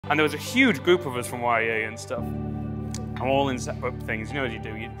And there was a huge group of us from YA and stuff. I'm all in separate things, you know as you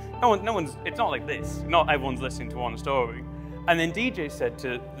do. It's not like this. Not everyone's listening to one story. And then DJ said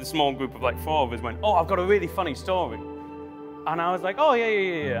to the small group of like 4 of us, went, oh, I've got a really funny story. And I was like, oh,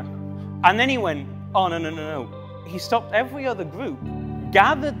 yeah. And then he went, oh, no. He stopped every other group,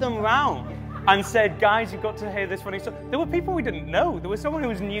 gathered them round, and said, guys, you've got to hear this funny story. There were people we didn't know. There was someone who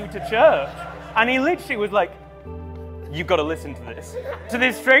was new to church. And he literally was like, you've got to listen to this. To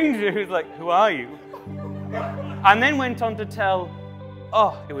this stranger who's like, who are you? And then went on to tell,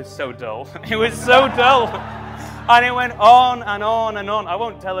 oh, it was so dull. It was so dull. And it went on and on and on. I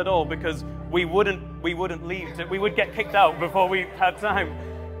won't tell it all because we wouldn't leave. We would get kicked out before we had time.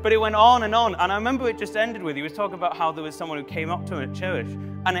 But it went on. And I remember it just ended with, he was talking about how there was someone who came up to him at church.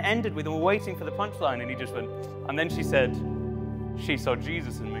 And it ended with, we were waiting for the punchline. And he just went, and then she said, she saw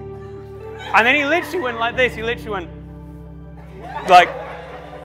Jesus in me. And then he literally went like this. He literally went, like,